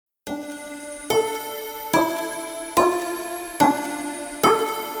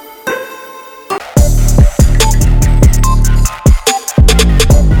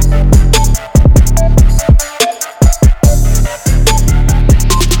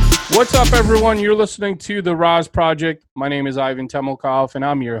What's up, everyone? You're listening to the RAS Project. My name is Ivan Temelkov, and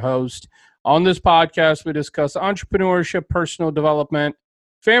I'm your host. On this podcast, we discuss entrepreneurship, personal development,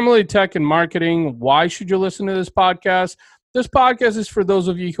 family tech, and marketing. Why should you listen to this podcast? This podcast is for those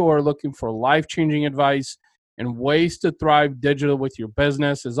of you who are looking for life-changing advice and ways to thrive digital with your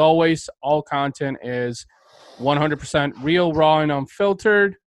business. As always, all content is 100% real, raw, and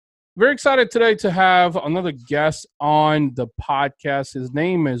unfiltered. Very excited today to have another guest on the podcast. His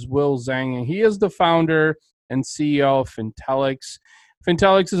name is Will Zhang, and he is the founder and CEO of Fintelics.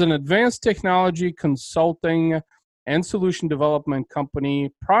 Fintelics is an advanced technology consulting and solution development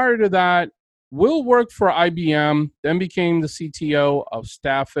company. Prior to that, Will worked for IBM, then became the CTO of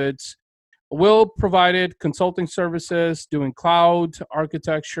Stafford's. Will provided consulting services doing cloud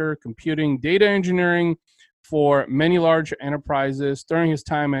architecture, computing, data engineering for many large enterprises. During his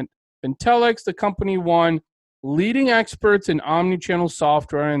time at Fintelics, the company won leading experts in omnichannel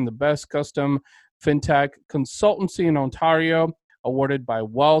software and the best custom fintech consultancy in Ontario, awarded by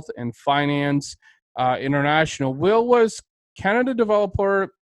Wealth and Finance International. Will was Canada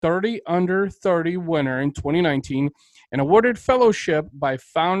Developer 30 Under 30 winner in 2019 and awarded fellowship by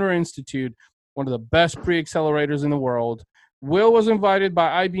Founder Institute, one of the best pre-accelerators in the world. Will was invited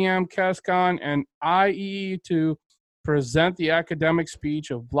by IBM, Cascon, and IEE to present the academic speech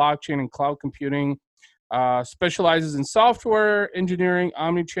of blockchain and cloud computing, specializes in software engineering,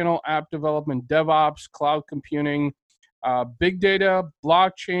 omnichannel app development, DevOps, cloud computing, big data,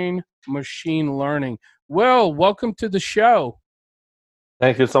 blockchain, machine learning. Will, welcome to the show.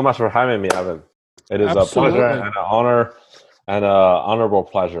 Thank you so much for having me, Evan. It is Absolutely. a pleasure and an honor and an honorable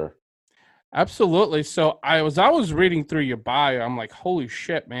pleasure. Absolutely. So I was reading through your bio. I'm like, holy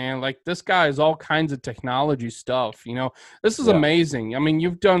shit, man. Like, this guy is all kinds of technology stuff. You know, this is amazing. I mean,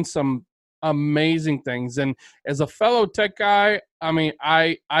 you've done some amazing things. And as a fellow tech guy, I mean,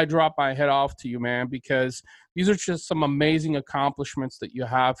 I drop my head off to you, man, because these are just some amazing accomplishments that you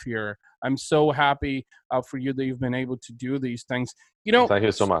have here. I'm so happy for you that you've been able to do these things. You know, thank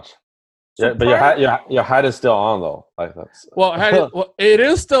you so much. So yeah, but your hat is still on though. Like that's well, it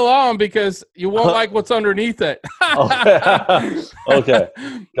is still on because you won't like what's underneath it. Okay.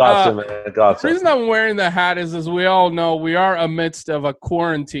 Gotcha, man. Gotcha. The reason I'm wearing the hat is, as we all know, we are amidst of a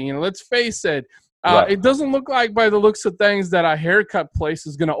quarantine. Let's face it. Right. It doesn't look like, by the looks of things, that a haircut place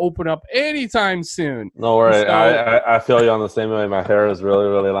is going to open up anytime soon. No worry. So, I feel you on the same way. My hair is really,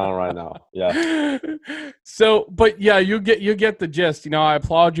 really long right now. Yeah. So, but yeah, you get the gist. You know, I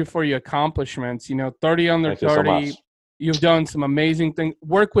applaud you for your accomplishments. You know, 30 under 30. You've done some amazing things.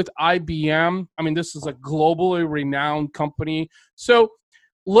 Work with IBM. I mean, this is a globally renowned company. So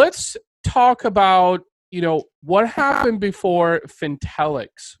let's talk about, you know, what happened before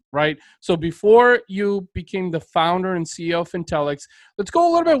Fintelics, right? So before you became the founder and CEO of Fintelics, let's go a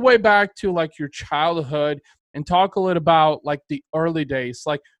little bit way back to like your childhood and talk a little about like the early days.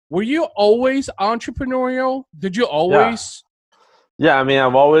 Like, were you always entrepreneurial? Did you always? Yeah, I mean,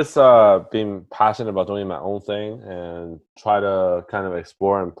 I've always been passionate about doing my own thing and try to kind of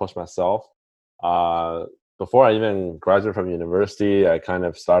explore and push myself. Before I even graduated from university, I kind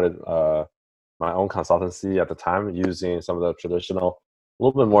of started my own consultancy at the time using some of the a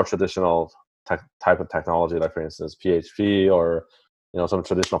little bit more traditional type of technology, like for instance, PHP or, you know, some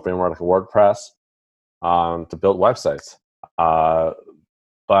traditional framework like WordPress to build websites.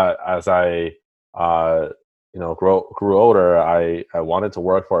 But as I, you know, grew older, I wanted to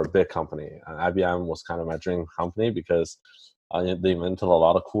work for a big company. And IBM was kind of my dream company because they invented a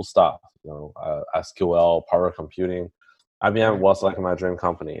lot of cool stuff, you know, SQL, power computing. IBM was like my dream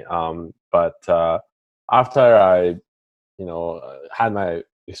company. But after I, you know, had my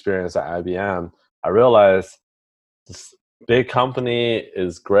experience at IBM, I realized this big company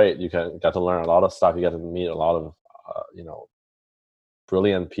is great. You get to learn a lot of stuff. You get to meet a lot of, you know,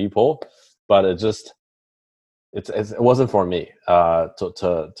 brilliant people. But it wasn't for me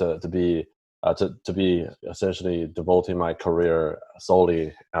to be essentially devoting my career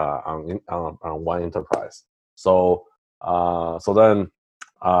solely on one enterprise. So then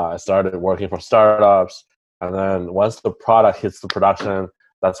I started working for startups, and then once the product hits the production,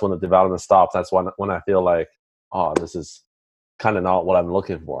 that's when the development stops. That's when I feel like, oh, this is kind of not what I'm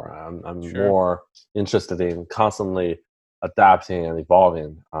looking for. I'm Sure. more interested in constantly adapting and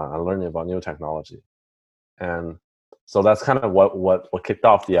evolving and learning about new technology. And so that's kind of what kicked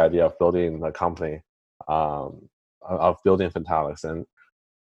off the idea of building the company, of building Fintelics. And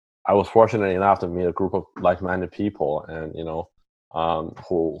I was fortunate enough to meet a group of like-minded people, and you know,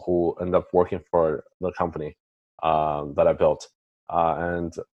 who end up working for the company that I built.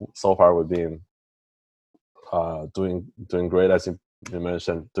 And so far we've been doing great. As you you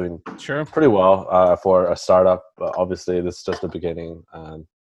mentioned, doing Sure. pretty well for a startup. But obviously, this is just the beginning, and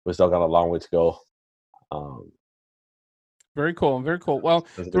we still got a long way to go. Um, Very cool. Very cool. Well,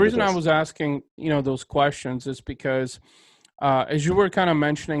 as the reason I individuals. was asking, those questions is because as you were kind of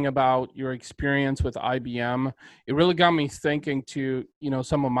mentioning about your experience with IBM, it really got me thinking to,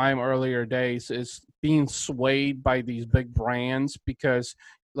 some of my earlier days is being swayed by these big brands because,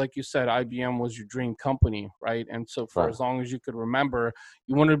 like you said, IBM was your dream company, right? And so for Right, as long as you could remember,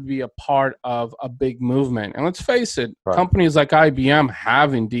 you wanted to be a part of a big movement. And let's face it, right, companies like IBM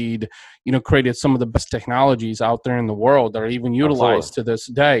have indeed, created some of the best technologies out there in the world that are even absolutely, utilized to this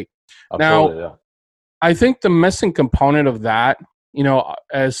day. Now, absolutely, yeah, I think the missing component of that,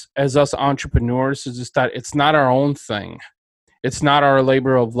 as us entrepreneurs, is just that it's not our own thing. It's not our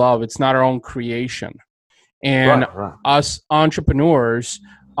labor of love. It's not our own creation. And right, right, us entrepreneurs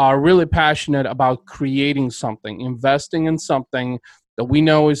are really passionate about creating something, investing in something that we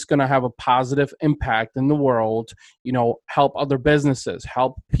know is going to have a positive impact in the world, help other businesses,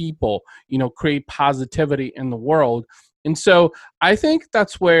 help people, create positivity in the world. And so I think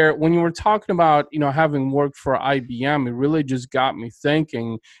that's where, when you were talking about, having worked for IBM, it really just got me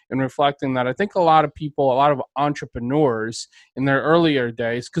thinking and reflecting that I think a lot of people, a lot of entrepreneurs in their earlier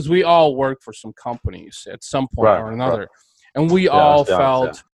days, because we all worked for some companies at some point right, or right. another, and we Yeah, let's all be honest. Yeah,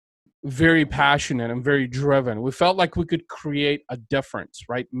 felt very passionate and very driven. We felt like we could create a difference,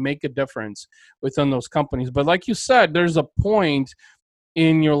 right? Make a difference within those companies. But like you said, there's a point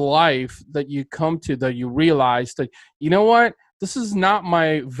in your life that you come to that you realize that, you know what, this is not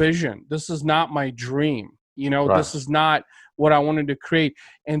my vision, this is not my dream, right. this is not what I wanted to create.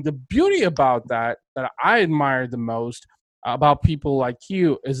 And the beauty about that I admire the most about people like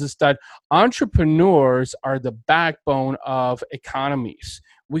you is this, that entrepreneurs are the backbone of economies.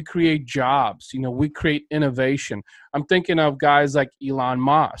 We create jobs, we create innovation. I'm thinking of guys like Elon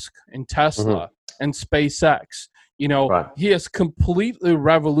Musk and Hmm. Tesla and SpaceX. Right, He has completely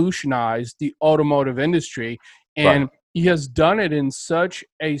revolutionized the automotive industry, right. and he has done it in such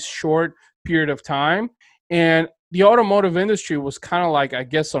a short period of time. And the automotive industry was kind of like, I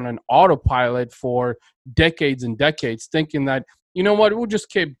guess, on an autopilot for decades and decades, thinking that, you know what, we'll just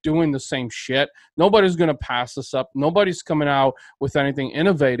keep doing the same shit. Nobody's going to pass us up. Nobody's coming out with anything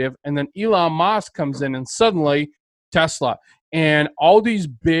innovative. And then Elon Musk comes in, and suddenly Tesla and all these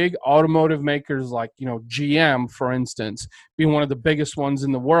big automotive makers like, GM, for instance, being one of the biggest ones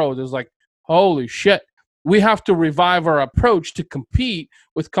in the world, is like, holy shit, we have to revive our approach to compete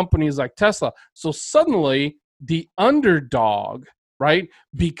with companies like Tesla. So suddenly the underdog, right,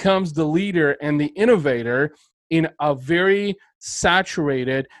 becomes the leader and the innovator in a very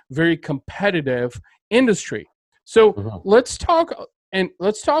saturated, very competitive industry. So Hmm. let's talk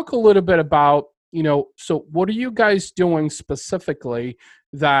a little bit about, so what are you guys doing specifically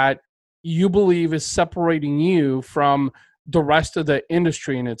that you believe is separating you from the rest of the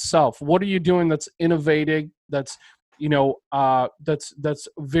industry in itself? What are you doing that's innovative, that's, that's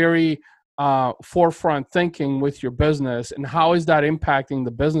very forefront thinking with your business, and how is that impacting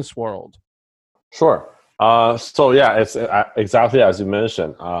the business world? Sure. So yeah, it's exactly as you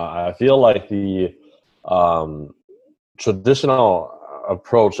mentioned. I feel like the um, traditional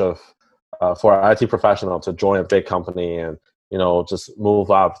approach of for an IT professional to join a big company and just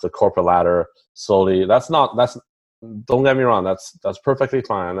move up the corporate ladder slowly. That's don't get me wrong. That's perfectly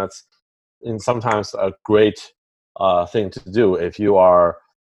fine. That's sometimes a great thing to do if you are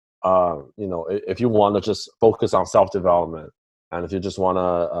if you want to just focus on self development, and if you just want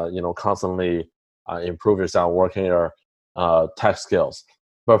to constantly improve yourself, working your tech skills.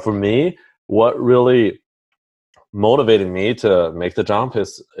 But for me, what really motivated me to make the jump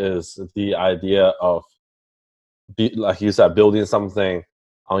is the idea of like you said, building something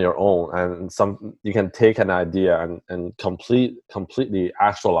on your own, and some you can take an idea and completely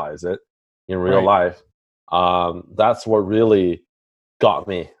actualize it in real Right. life. That's what really got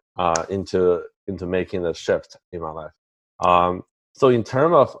me into making the shift in my life. So in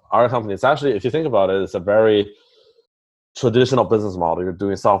terms of our company, it's actually, if you think about it, it's a very traditional business model. You're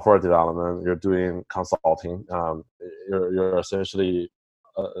doing software development, you're doing consulting, you're essentially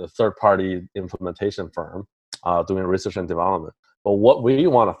a third-party implementation firm doing research and development. But what we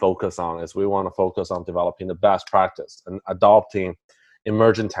want to focus on is we want to focus on developing the best practice and adopting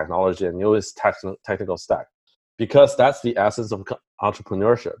emerging technology and newest technical stack, because that's the essence of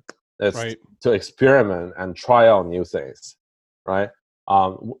entrepreneurship. It's Right. to experiment and try out new things, right?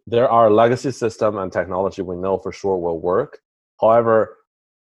 There are legacy system and technology we know for sure will work. However,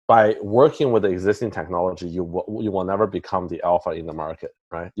 by working with the existing technology, you will never become the alpha in the market,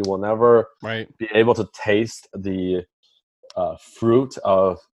 right? You will never Right. be able to taste the fruit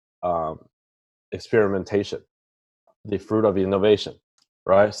of experimentation, the fruit of innovation,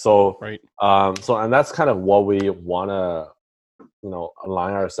 right? So, Right. And that's kind of what we want to,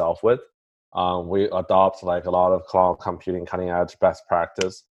 align ourselves with. We adopt like a lot of cloud computing, cutting edge best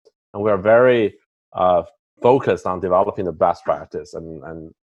practice, and we are very focused on developing the best practice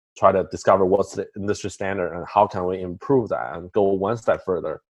and try to discover what's the industry standard and how can we improve that and go one step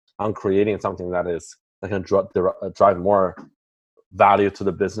further on creating something that can drive more value to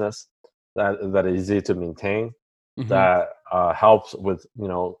the business, that is easy to maintain, that helps with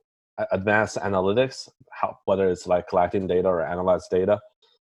advanced analytics, whether it's like collecting data or analyze data.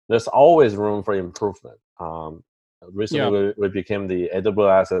 There's always room for improvement. Recently, we became the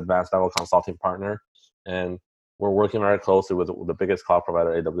AWS Advanced Level Consulting Partner, and we're working very closely with the biggest cloud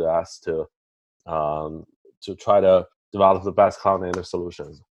provider, AWS, to try to develop the best cloud native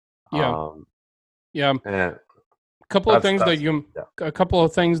solutions. Yeah. And A couple of things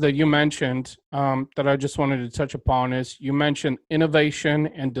that you mentioned that I just wanted to touch upon is you mentioned innovation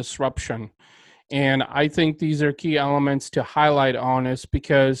and disruption. And I think these are key elements to highlight on this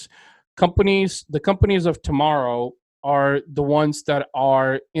because the companies of tomorrow are the ones that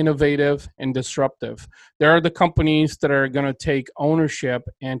are innovative and disruptive. There are the companies that are going to take ownership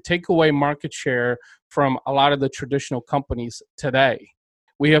and take away market share from a lot of the traditional companies today.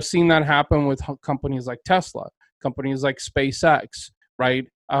 We have seen that happen with companies like Tesla, companies like SpaceX, right?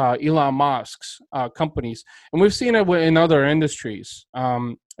 Elon Musk's companies, and we've seen it in other industries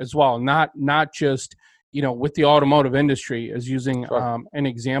as well. Not just with the automotive industry as using an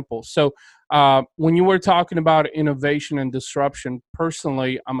example. So when you were talking about innovation and disruption,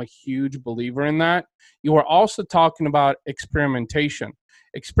 personally, I'm a huge believer in that. You were also talking about experimentation.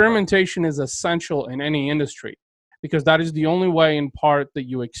 Experimentation is essential in any industry because that is the only way, in part, that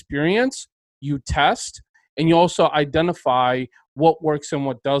you experience, you test, and you also identify what works and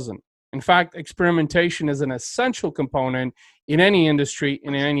what doesn't. In fact, experimentation is an essential component in any industry,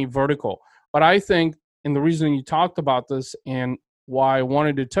 in any vertical. But I think, and the reason you talked about this and why I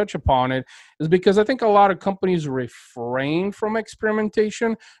wanted to touch upon it is because I think a lot of companies refrain from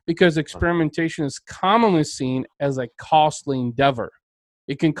experimentation because experimentation is commonly seen as a costly endeavor.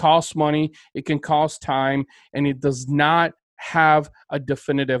 It can cost money, it can cost time, and it does not have a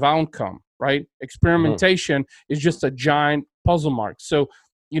definitive outcome, right? Experimentation is just a giant puzzle mark. So,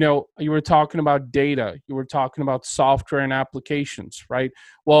 you were talking about data, you were talking about software and applications, right?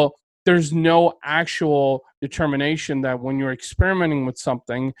 Well, there's no actual determination that when you're experimenting with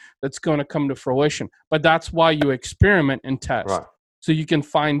something that's going to come to fruition. But that's why you experiment and test. Right. So you can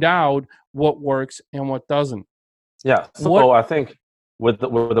find out what works and what doesn't. Yeah. So I think with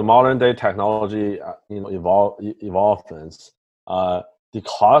the modern day technology, evolvements, the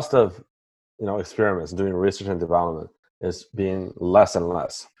cost of experiments, doing research and development is being less and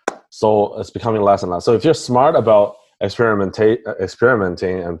less. So it's becoming less and less. So if you're smart about experimenting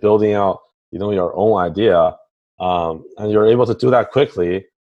and building out your own idea, and you're able to do that quickly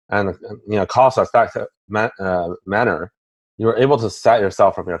and cost effective manner, you're able to set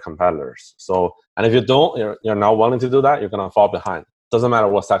yourself from your competitors. So, and if you don't, you're not willing to do that, you're going to fall behind. Doesn't matter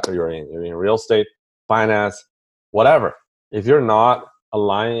what sector you're in real estate, finance, whatever. If you're not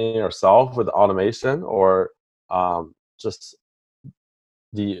aligning yourself with automation or just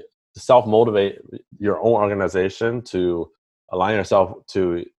the self-motivate your own organization to align yourself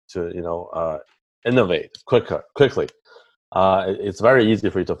to innovate quickly, it's very easy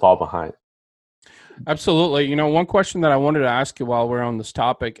for you to fall behind. Absolutely. One question that I wanted to ask you while we're on this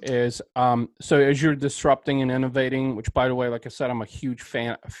topic is, so as you're disrupting and innovating, which by the way, like I said, I'm a huge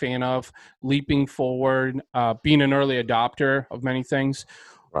fan of leaping forward, being an early adopter of many things.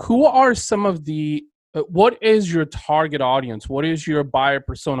 Right. Who are some of what is your target audience? What is your buyer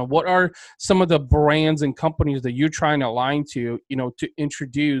persona? What are some of the brands and companies that you're trying to align to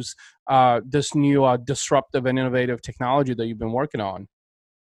introduce this new disruptive and innovative technology that you've been working on?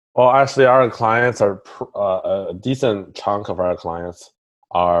 Well, actually, our clients are a decent chunk of our clients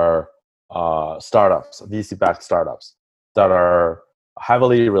are startups, VC-backed startups that are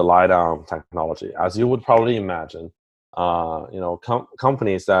heavily relied on technology, as you would probably imagine.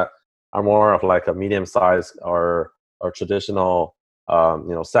 Companies that are more of like a medium-sized or traditional,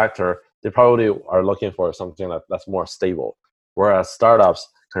 sector, they probably are looking for something that's more stable. Whereas startups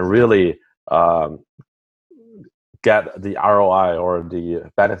can really get the ROI or the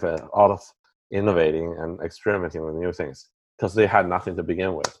benefit out of innovating and experimenting with new things because they had nothing to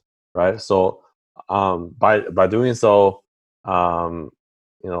begin with, right? So by doing so, a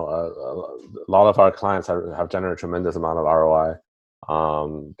lot of our clients have generated a tremendous amount of ROI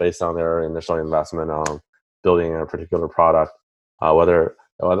based on their initial investment building a particular product, whether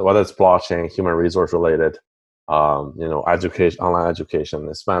it's blockchain, human resource related, education, online education.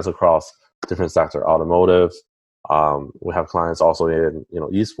 It spans across different sector, automotive. We have clients also in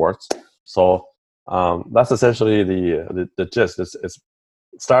esports. So that's essentially the gist. It's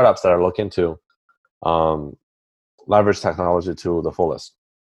startups that are looking to leverage technology to the fullest.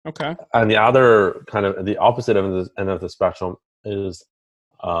 Okay. And the other kind of the opposite end of the spectrum is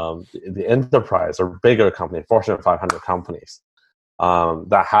the enterprise or bigger company, Fortune 500 companies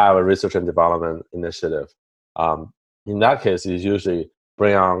that have a research and development initiative. In that case, you usually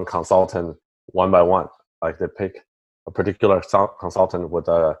bring on consultant one by one. Like they pick a particular consultant with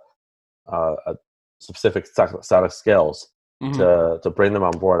a specific set of skills to bring them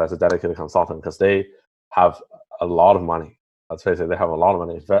on board as a dedicated consultant, because they have a lot of money. Let's face it, they have a lot of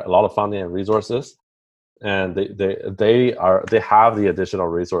money, a lot of funding and resources, and they have the additional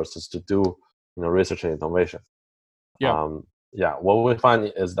resources to do research and innovation. Yeah. What we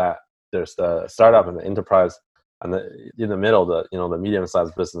find is that there's the startup and the enterprise, and in the middle, the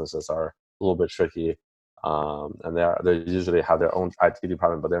medium-sized businesses are a little bit tricky, and they usually have their own IT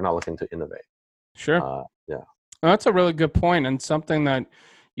department, but they're not looking to innovate. Sure. Yeah. Well, that's a really good point, and something that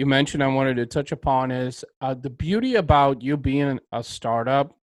you mentioned I wanted to touch upon is the beauty about you being a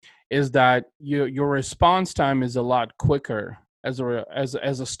startup is that your response time is a lot quicker as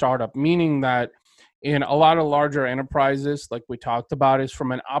a startup, meaning that in a lot of larger enterprises, like we talked about, is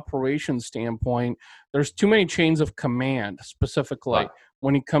from an operations standpoint, there's too many chains of command, specifically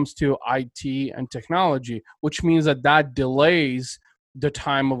when it comes to IT and technology, which means that delays the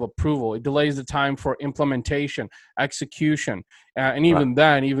time of approval. It delays the time for implementation, execution, and even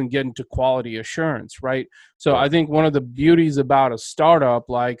then, even getting to quality assurance, right? So I think one of the beauties about a startup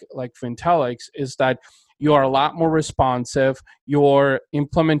like Fintelics is that you are a lot more responsive. Your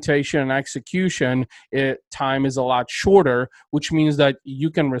implementation and execution time is a lot shorter, which means that you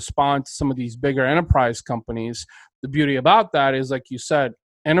can respond to some of these bigger enterprise companies. The beauty about that is, like you said,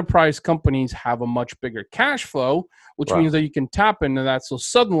 enterprise companies have a much bigger cash flow, which means that you can tap into that. So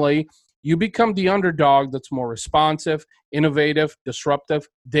suddenly you become the underdog that's more responsive, innovative, disruptive.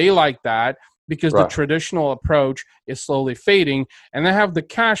 They like that because the traditional approach is slowly fading, and they have the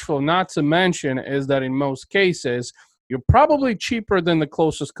cash flow. Not to mention is that in most cases, you're probably cheaper than the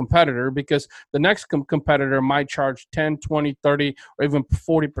closest competitor, because the next competitor might charge 10, 20, 30, or even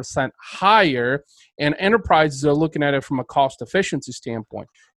 40% higher. And enterprises are looking at it from a cost efficiency standpoint.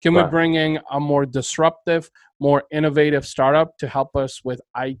 Can we bring in a more disruptive, more innovative startup to help us with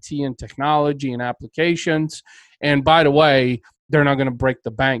IT and technology and applications? And by the way, they're not going to break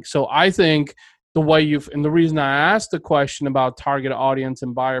the bank. So I think and the reason I asked the question about target audience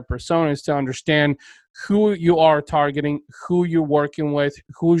and buyer persona is to understand who you are targeting, who you're working with,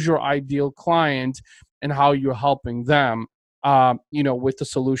 who's your ideal client, and how you're helping them, with the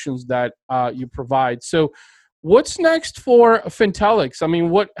solutions that you provide. So what's next for Fintelics? I mean,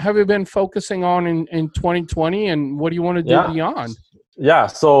 what have you been focusing on in 2020, and what do you want to do beyond? Yeah,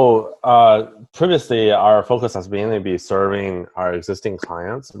 so previously our focus has been to be serving our existing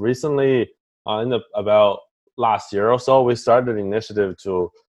clients. Recently, about last year or so, we started an initiative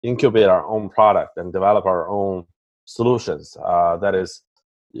to incubate our own product and develop our own solutions that is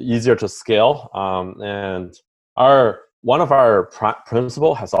easier to scale. And one of our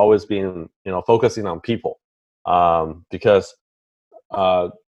principle has always been, focusing on people, because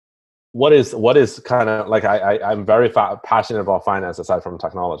what is kind of like I'm very passionate about finance aside from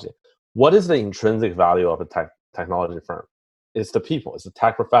technology. What is the intrinsic value of a technology firm? It's the people. It's the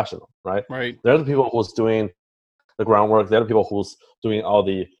tech professional, right? Right. They're the people who's doing the groundwork. They're the people who's doing all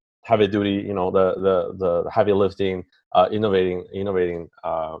the heavy duty, the heavy lifting, innovating,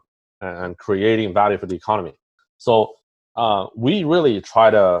 and creating value for the economy. So we really try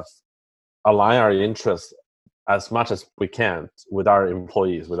to align our interests as much as we can with our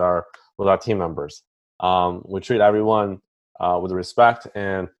employees, with our team members. We treat everyone with respect,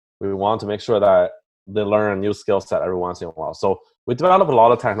 and we want to make sure that they learn a new skill set every once in a while. So we develop a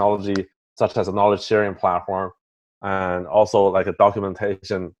lot of technology, such as a knowledge sharing platform, and also like a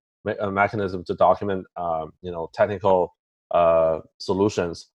documentation mechanism to document, technical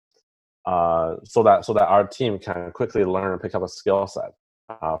solutions, so that our team can quickly learn and pick up a skill set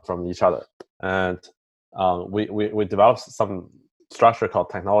from each other. And we developed some structure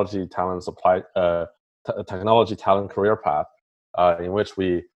called technology talent career path, in which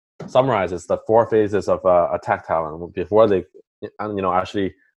we summarizes the 4 phases of a tech talent before they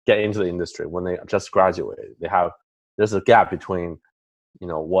actually get into the industry. When they just graduate, there's a gap between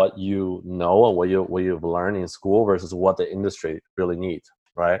what you know and what you've learned in school versus what the industry really needs,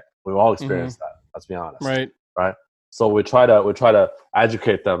 right? We've all experienced that. Let's be honest, Right. right? So we try to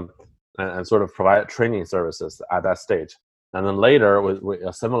educate them and sort of provide training services at that stage, and then later we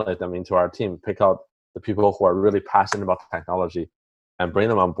assimilate them into our team, pick out the people who are really passionate about technology, and bring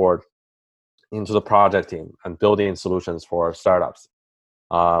them on board into the project team and building solutions for startups,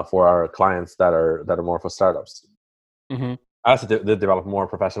 for our clients that are more for startups. Mm-hmm. As they develop more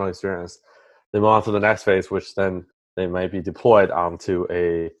professional experience, they move on to the next phase, which then they might be deployed onto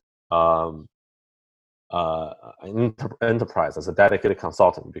an enterprise as a dedicated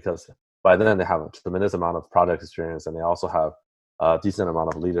consultant, because by then they have a tremendous amount of project experience, and they also have a decent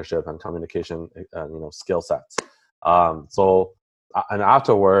amount of leadership and communication skill sets. And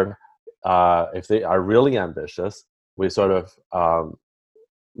afterward, if they are really ambitious, we sort of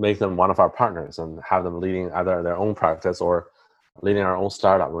make them one of our partners and have them leading either their own practice or leading our own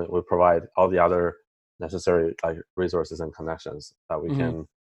startup. We provide all the other necessary resources and connections that we Mm-hmm. can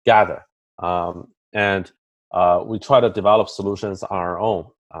gather, and we try to develop solutions on our own.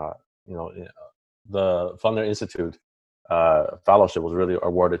 The Founder Institute fellowship was really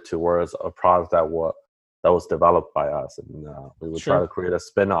awarded towards a product that was developed by us, and we would try to create a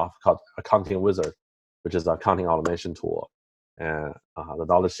spin-off called Accounting Wizard, which is an accounting automation tool. And the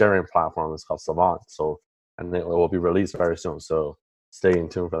knowledge sharing platform is called Savant. And it will be released very soon. So stay in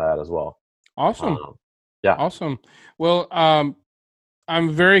tune for that as well. Awesome. Yeah. Awesome. Well,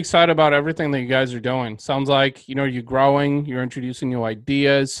 I'm very excited about everything that you guys are doing. Sounds like, you're growing, you're introducing new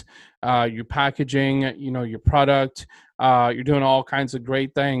ideas, you're packaging, your product, you're doing all kinds of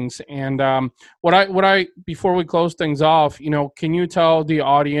great things. And what I before we close things off, can you tell the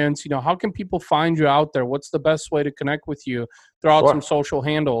audience, how can people find you out there? What's the best way to connect with you? Throw out some social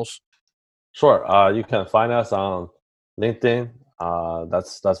handles. Sure. You can find us on LinkedIn.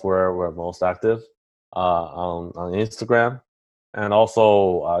 That's where we're most active. On Instagram. And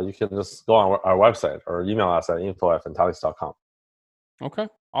also, you can just go on our website or email us at info@fintelics.com. Okay,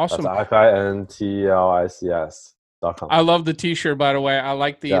 awesome. That's fintelics.com. I love the T-shirt, by the way. I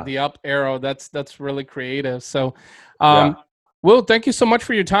like the up arrow. That's really creative. So, Will, thank you so much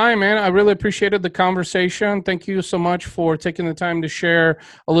for your time, man. I really appreciated the conversation. Thank you so much for taking the time to share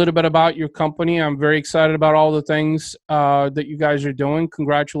a little bit about your company. I'm very excited about all the things that you guys are doing.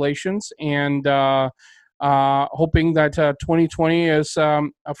 Congratulations, and hoping that 2020 is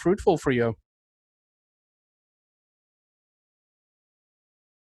fruitful for you.